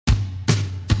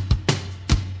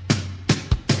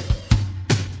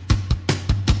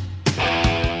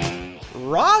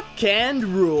Rock and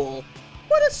Rule.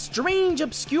 What a strange,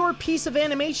 obscure piece of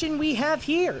animation we have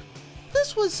here.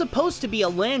 This was supposed to be a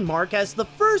landmark as the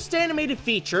first animated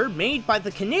feature made by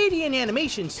the Canadian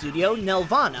animation studio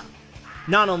Nelvana.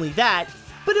 Not only that,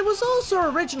 but it was also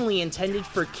originally intended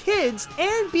for kids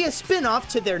and be a spin-off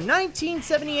to their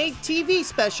 1978 TV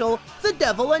special, The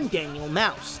Devil and Daniel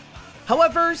Mouse.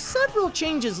 However, several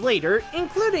changes later,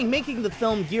 including making the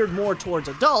film geared more towards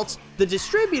adults, the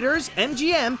distributors,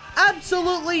 MGM,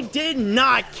 absolutely did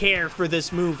not care for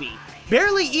this movie,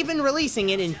 barely even releasing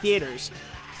it in theaters.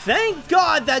 Thank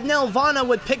God that Nelvana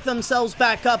would pick themselves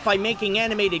back up by making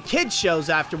animated kids shows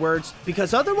afterwards,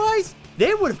 because otherwise,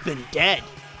 they would have been dead.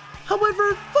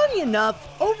 However, funny enough,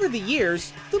 over the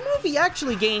years, the movie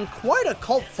actually gained quite a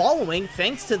cult following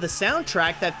thanks to the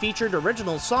soundtrack that featured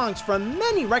original songs from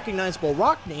many recognizable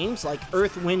rock names like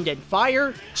Earth, Wind &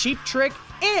 Fire, Cheap Trick,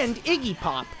 and Iggy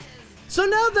Pop. So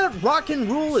now that Rock and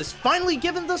Rule is finally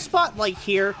given the spotlight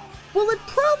here, will it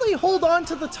probably hold on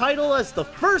to the title as the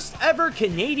first ever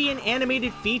Canadian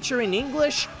animated feature in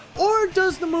English, or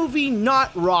does the movie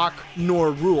not rock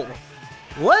nor rule?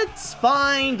 Let's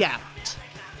find out.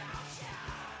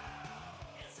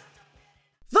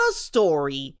 The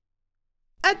story.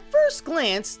 At first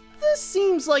glance, this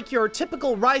seems like your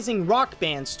typical rising rock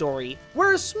band story,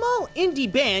 where a small indie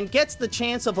band gets the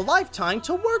chance of a lifetime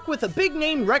to work with a big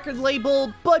name record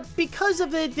label, but because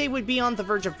of it, they would be on the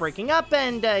verge of breaking up,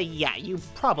 and yeah, you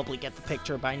probably get the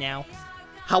picture by now.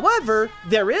 However,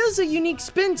 there is a unique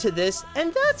spin to this,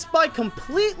 and that's by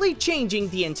completely changing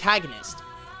the antagonist.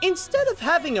 Instead of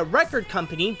having a record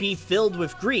company be filled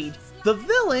with greed, the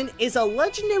villain is a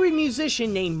legendary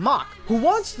musician named Mock, who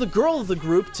wants the girl of the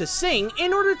group to sing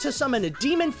in order to summon a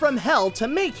demon from hell to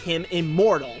make him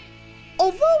immortal.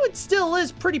 Although it still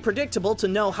is pretty predictable to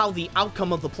know how the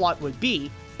outcome of the plot would be,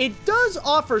 it does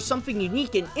offer something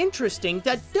unique and interesting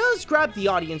that does grab the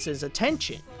audience's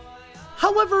attention.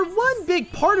 However, one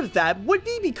big part of that would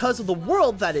be because of the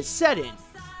world that is set in.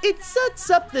 It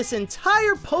sets up this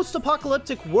entire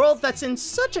post-apocalyptic world that's in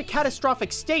such a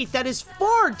catastrophic state that is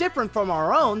far different from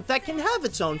our own that can have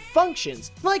its own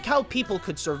functions, like how people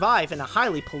could survive in a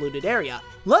highly polluted area,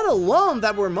 let alone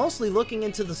that we're mostly looking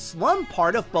into the slum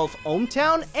part of both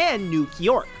ohmTown and New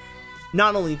York.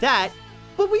 Not only that,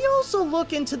 but we also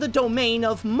look into the domain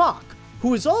of Mock,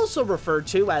 who is also referred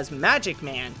to as Magic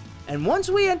Man, and once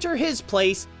we enter his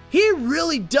place, he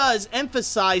really does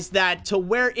emphasize that to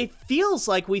where it feels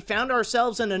like we found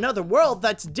ourselves in another world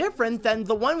that's different than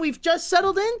the one we've just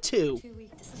settled into.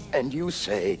 And you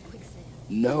say,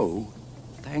 no,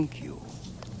 thank you.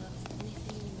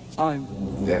 I'm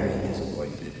very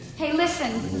disappointed. Hey,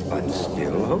 listen. But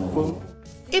still hopeful.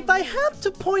 If I have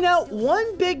to point out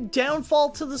one big downfall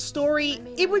to the story,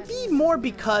 it would be more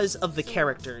because of the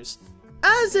characters.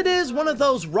 As it is one of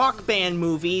those rock band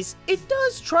movies, it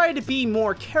does try to be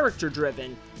more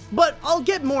character-driven. But I'll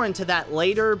get more into that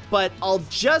later, but I'll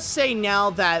just say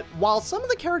now that while some of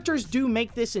the characters do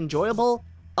make this enjoyable,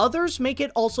 others make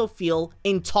it also feel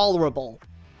intolerable.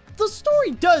 The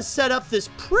story does set up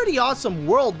this pretty awesome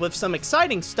world with some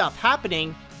exciting stuff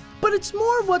happening, but it's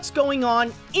more what's going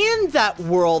on in that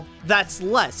world that's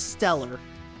less stellar.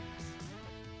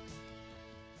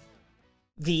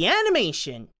 The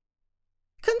animation.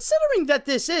 Considering that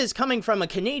this is coming from a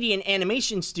Canadian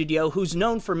animation studio who's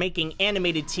known for making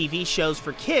animated TV shows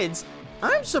for kids,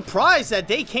 I'm surprised that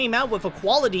they came out with a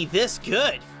quality this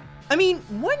good. I mean,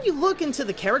 when you look into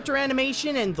the character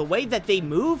animation and the way that they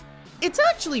move, it's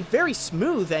actually very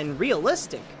smooth and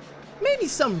realistic. Maybe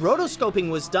some rotoscoping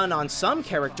was done on some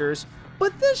characters,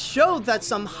 but this showed that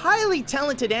some highly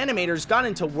talented animators got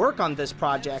into work on this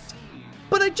project.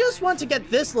 But I just want to get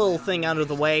this little thing out of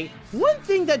the way. One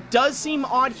thing that does seem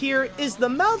odd here is the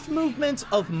mouth movements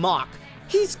of Mock.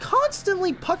 He's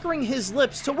constantly puckering his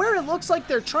lips to where it looks like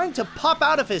they're trying to pop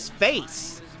out of his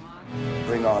face.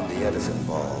 Bring on the Edison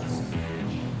balls.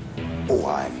 Oh,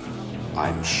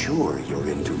 I'm sure you're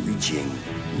into reaching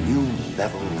new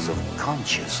levels of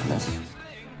consciousness.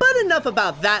 But enough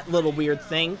about that little weird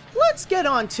thing. Let's get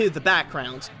on to the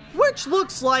backgrounds, which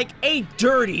looks like a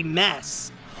dirty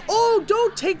mess. Oh,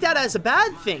 don't take that as a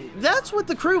bad thing. That's what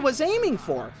the crew was aiming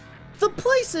for. The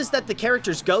places that the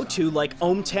characters go to, like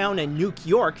ohmTown and New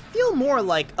York, feel more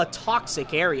like a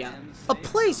toxic area. A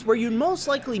place where you'd most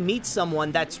likely meet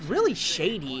someone that's really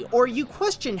shady, or you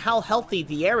question how healthy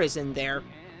the air is in there.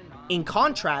 In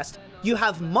contrast, you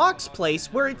have Mock's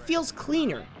place where it feels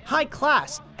cleaner, high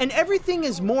class, and everything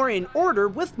is more in order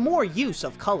with more use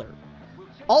of color.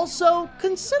 Also,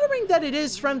 considering that it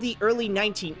is from the early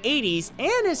 1980s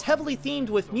and is heavily themed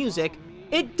with music,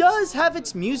 it does have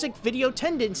its music video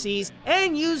tendencies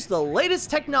and use the latest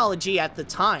technology at the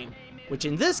time, which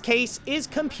in this case is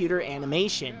computer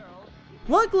animation.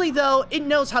 Luckily though, it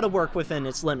knows how to work within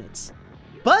its limits.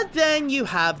 But then you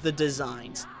have the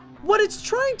designs. What it's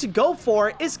trying to go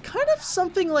for is kind of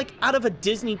something like out of a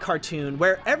Disney cartoon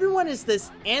where everyone is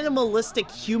this animalistic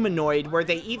humanoid where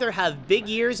they either have big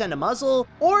ears and a muzzle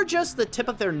or just the tip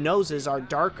of their noses are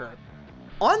darker.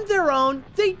 On their own,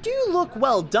 they do look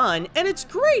well done, and it's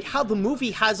great how the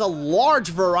movie has a large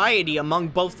variety among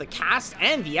both the cast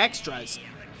and the extras.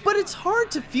 But it's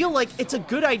hard to feel like it's a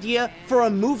good idea for a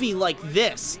movie like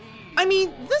this. I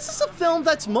mean, this is a film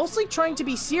that's mostly trying to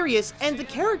be serious and the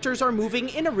characters are moving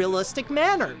in a realistic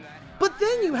manner. But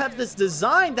then you have this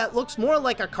design that looks more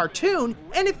like a cartoon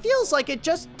and it feels like it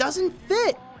just doesn't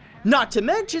fit. Not to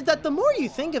mention that the more you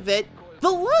think of it,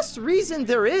 the less reason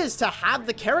there is to have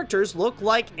the characters look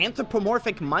like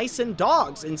anthropomorphic mice and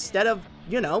dogs instead of,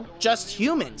 just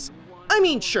humans. I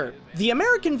mean, sure, the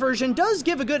American version does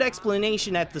give a good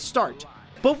explanation at the start,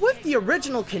 but with the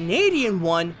original Canadian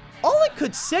one, all I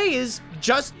could say is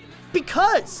just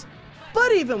because.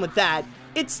 But even with that,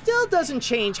 it still doesn't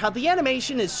change how the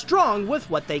animation is strong with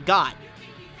what they got.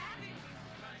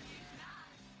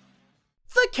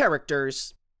 The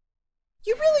characters.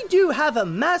 You really do have a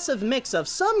massive mix of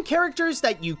some characters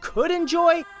that you could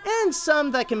enjoy and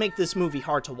some that can make this movie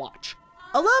hard to watch.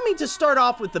 Allow me to start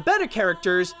off with the better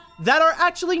characters that are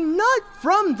actually not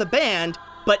from the band,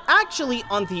 but actually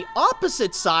on the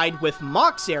opposite side with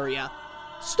Mock's area.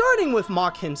 Starting with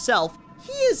Mock himself,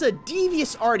 he is a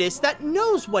devious artist that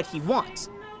knows what he wants.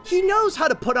 He knows how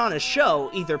to put on a show,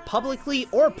 either publicly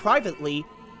or privately,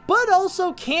 but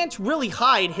also can't really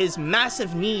hide his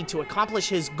massive need to accomplish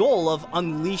his goal of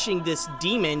unleashing this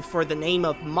demon for the name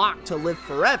of Mock to live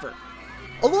forever.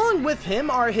 Along with him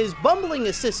are his bumbling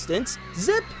assistants,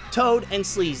 Zip, Toad, and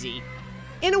Sleazy.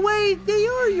 In a way, they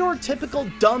are your typical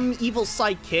dumb, evil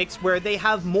sidekicks where they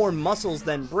have more muscles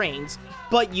than brains,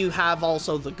 but you have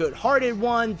also the good-hearted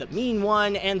one, the mean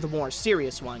one, and the more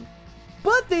serious one.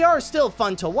 But they are still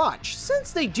fun to watch,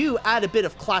 since they do add a bit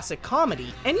of classic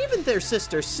comedy, and even their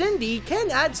sister Cindy can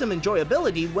add some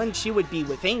enjoyability when she would be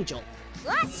with Angel.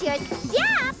 What's your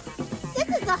step? This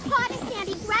is the hottest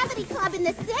anti-gravity club in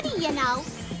the city, you know.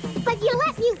 But you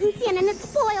let mutants in and it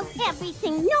spoils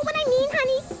everything, know what I mean,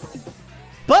 honey?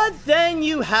 But then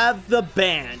you have the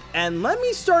band, and let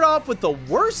me start off with the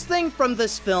worst thing from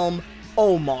this film,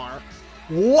 Omar.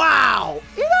 Wow!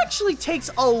 It actually takes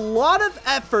a lot of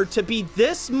effort to be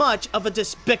this much of a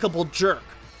despicable jerk.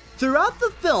 Throughout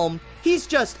the film, he's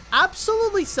just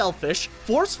absolutely selfish,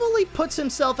 forcefully puts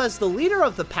himself as the leader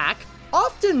of the pack,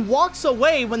 often walks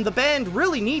away when the band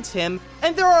really needs him,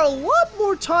 and there are a lot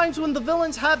more times when the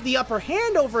villains have the upper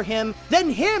hand over him than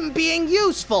him being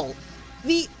useful.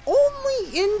 The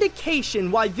only indication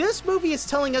why this movie is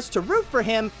telling us to root for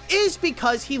him is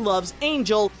because he loves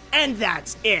Angel, and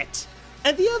that's it.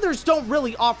 And the others don't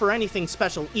really offer anything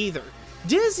special either.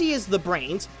 Dizzy is the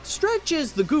brains, Stretch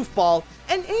is the goofball,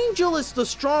 and Angel is the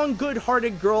strong,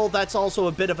 good-hearted girl that's also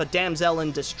a bit of a damsel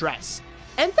in distress.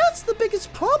 And that's the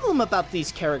biggest problem about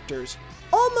these characters.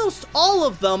 Almost all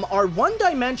of them are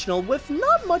one-dimensional with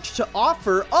not much to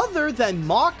offer other than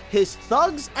Mock, his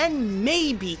thugs, and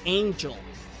maybe Angel.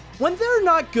 When they're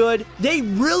not good, they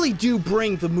really do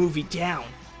bring the movie down.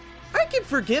 I can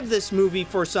forgive this movie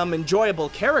for some enjoyable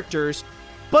characters,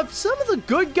 but some of the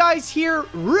good guys here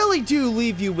really do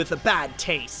leave you with a bad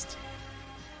taste.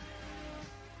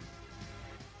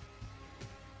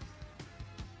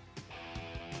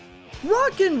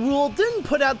 Rock and Rule didn't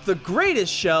put out the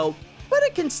greatest show, but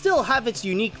it can still have its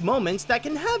unique moments that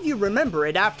can have you remember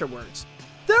it afterwards.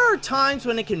 There are times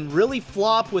when it can really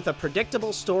flop with a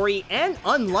predictable story and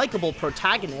unlikable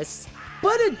protagonists,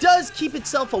 but it does keep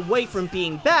itself away from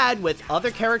being bad with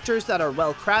other characters that are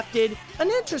well crafted, an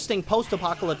interesting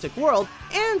post-apocalyptic world,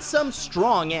 and some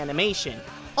strong animation,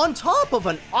 on top of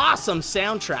an awesome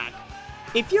soundtrack.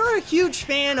 If you're a huge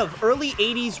fan of early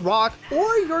 80s rock,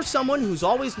 or you're someone who's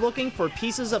always looking for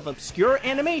pieces of obscure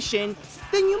animation,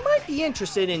 then you might be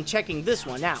interested in checking this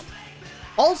one out.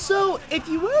 Also, if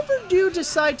you ever do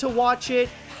decide to watch it,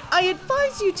 I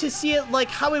advise you to see it like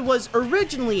how it was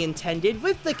originally intended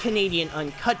with the Canadian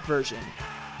uncut version.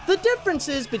 The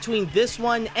differences between this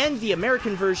one and the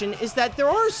American version is that there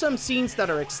are some scenes that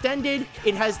are extended,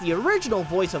 it has the original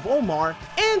voice of Omar,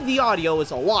 and the audio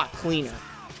is a lot cleaner.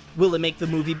 Will it make the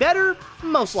movie better?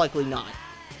 Most likely not.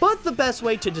 But the best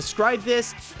way to describe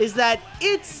this is that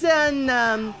it's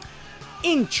an,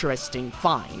 interesting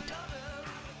find.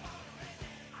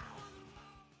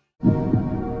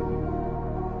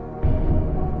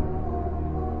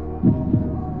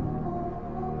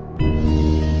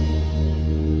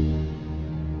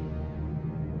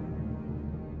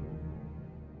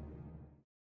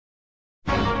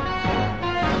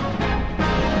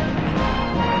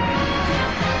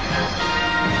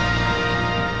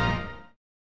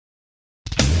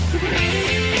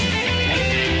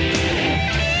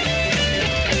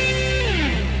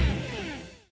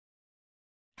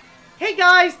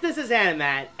 guys, this is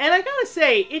AniMat, and I gotta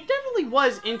say, it definitely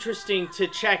was interesting to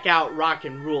check out Rock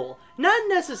and Rule. Not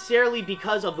necessarily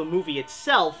because of the movie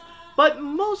itself, but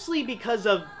mostly because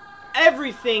of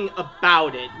everything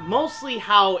about it. Mostly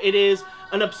how it is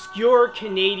an obscure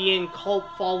Canadian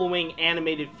cult-following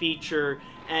animated feature,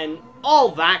 and all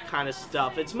that kind of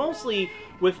stuff. It's mostly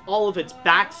with all of its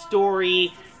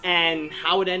backstory, and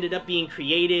how it ended up being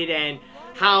created, and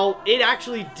how it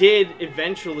actually did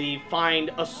eventually find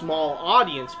a small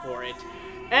audience for it.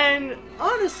 And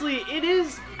honestly, it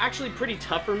is actually pretty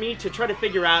tough for me to try to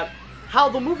figure out how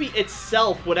the movie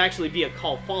itself would actually be a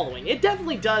cult following. It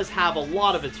definitely does have a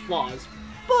lot of its flaws,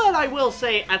 but I will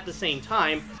say at the same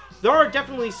time, there are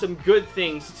definitely some good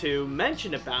things to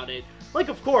mention about it. Like,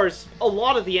 of course, a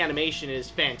lot of the animation is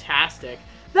fantastic.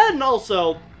 Then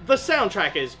also, the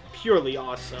soundtrack is purely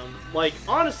awesome. Like,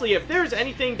 honestly, if there's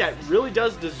anything that really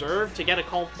does deserve to get a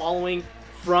cult following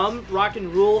from Rock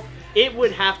and Rule, it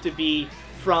would have to be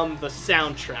from the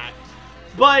soundtrack.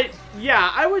 But,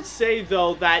 yeah, I would say,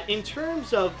 though, that in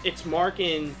terms of its mark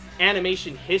in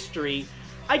animation history,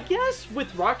 I guess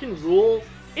with Rock and Rule,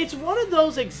 it's one of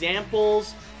those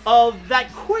examples of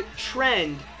that quick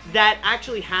trend that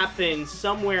actually happened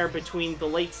somewhere between the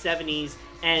late 70s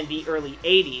and the early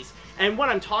 80s. And what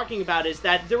I'm talking about is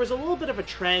that there was a little bit of a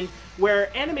trend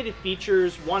where animated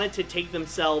features wanted to take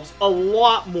themselves a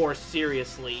lot more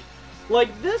seriously.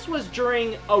 Like, this was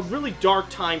during a really dark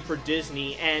time for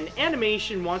Disney, and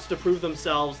animation wants to prove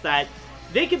themselves that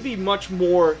they could be much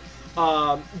more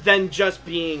than just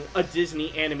being a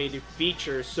Disney animated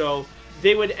feature. So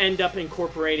they would end up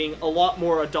incorporating a lot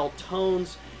more adult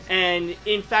tones, and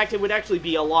in fact it would actually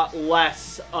be a lot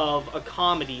less of a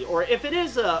comedy. Or if it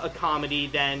is a comedy,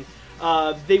 then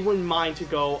they wouldn't mind to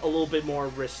go a little bit more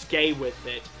risque with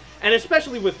it. And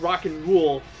especially with Rock and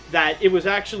Rule, that it was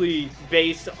actually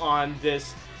based on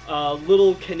this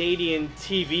little Canadian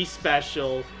TV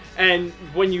special. And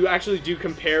when you actually do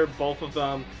compare both of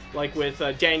them, like with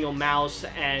Daniel Mouse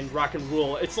and Rock and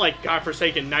Rule, it's like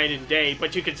godforsaken night and day,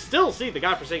 but you can still see the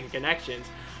godforsaken connections.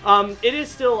 It is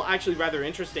still actually rather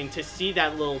interesting to see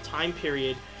that little time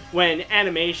period when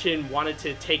animation wanted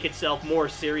to take itself more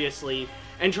seriously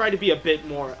and try to be a bit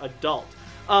more adult.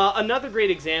 Another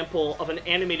great example of an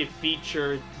animated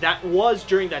feature that was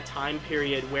during that time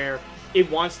period where it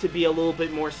wants to be a little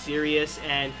bit more serious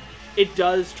and it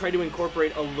does try to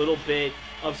incorporate a little bit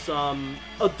of some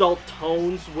adult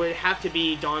tones would have to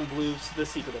be Don Bluth's The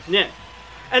Secret of NIMH.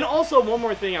 And also, one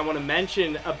more thing I want to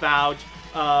mention about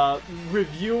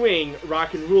reviewing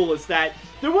Rock and Rule is that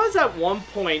there was at one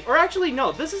point, or actually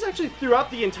no, this is actually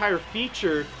throughout the entire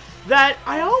feature, that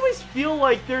I always feel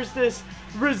like there's this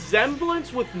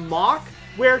resemblance with Mock,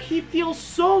 where he feels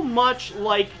so much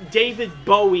like David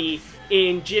Bowie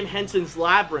in Jim Henson's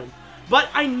Labyrinth. But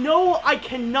I know I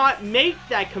cannot make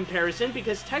that comparison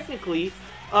because technically,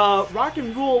 Rock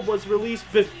and Rule was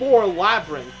released before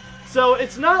Labyrinth. So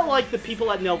it's not like the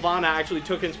people at Nelvana actually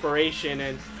took inspiration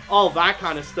and all that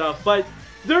kind of stuff, but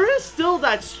there is still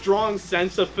that strong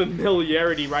sense of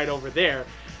familiarity right over there.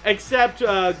 Except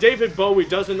David Bowie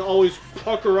doesn't always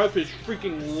pucker up his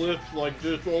freaking lips like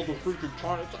this all the freaking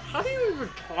time. It's like, how do you even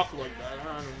talk like that? I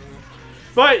don't know.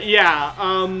 But yeah,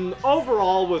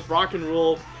 overall with Rock and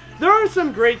Rule, there are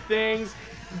some great things,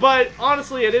 but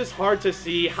honestly it is hard to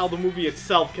see how the movie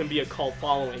itself can be a cult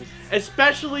following.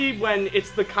 Especially when it's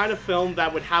the kind of film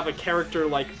that would have a character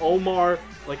like Omar.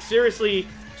 Like, seriously,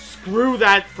 screw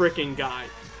that freaking guy.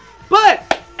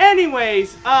 But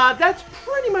anyways, that's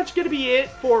pretty much going to be it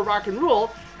for Rock and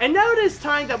Rule. And now it is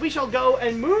time that we shall go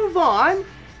and move on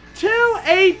to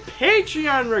a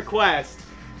Patreon request.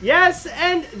 Yes,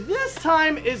 and this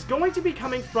time is going to be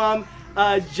coming from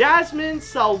Jasmine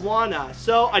Salwana.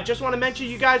 So I just want to mention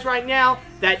to you guys right now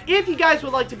that if you guys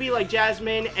would like to be like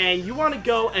Jasmine and you want to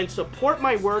go and support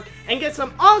my work and get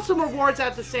some awesome rewards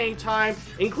at the same time,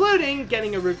 including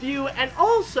getting a review and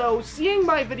also seeing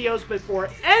my videos before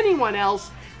anyone else,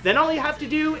 then all you have to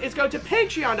do is go to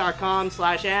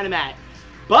patreon.com/animat.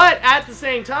 But at the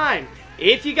same time,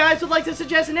 if you guys would like to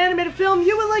suggest an animated film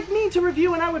you would like me to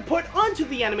review and I would put onto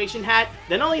the animation hat,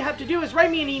 then all you have to do is write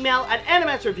me an email at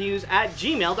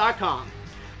animatsreviews@gmail.com.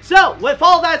 So, with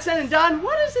all that said and done,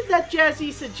 what is it that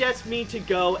Jazzy suggests me to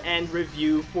go and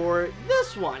review for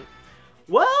this one?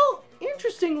 Well,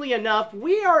 interestingly enough,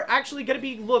 we are actually going to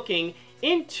be looking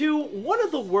into one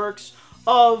of the works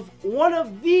of one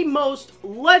of the most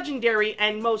legendary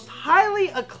and most highly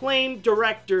acclaimed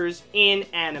directors in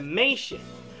animation.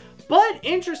 But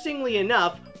interestingly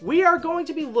enough, we are going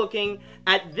to be looking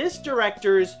at this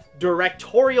director's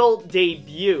directorial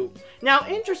debut. Now,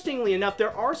 interestingly enough,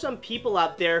 there are some people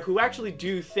out there who actually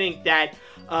do think that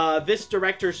this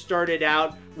director started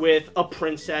out with A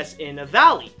Princess in a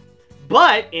Valley.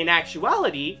 But, in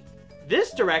actuality,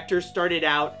 this director started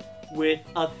out with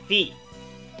A Thief.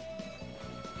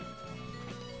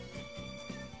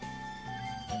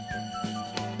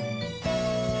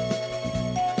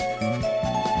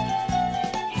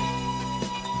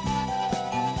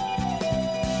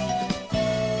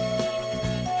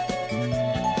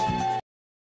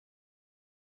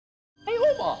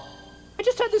 I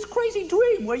just had this crazy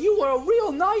dream where you were a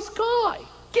real nice guy.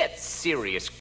 Get serious,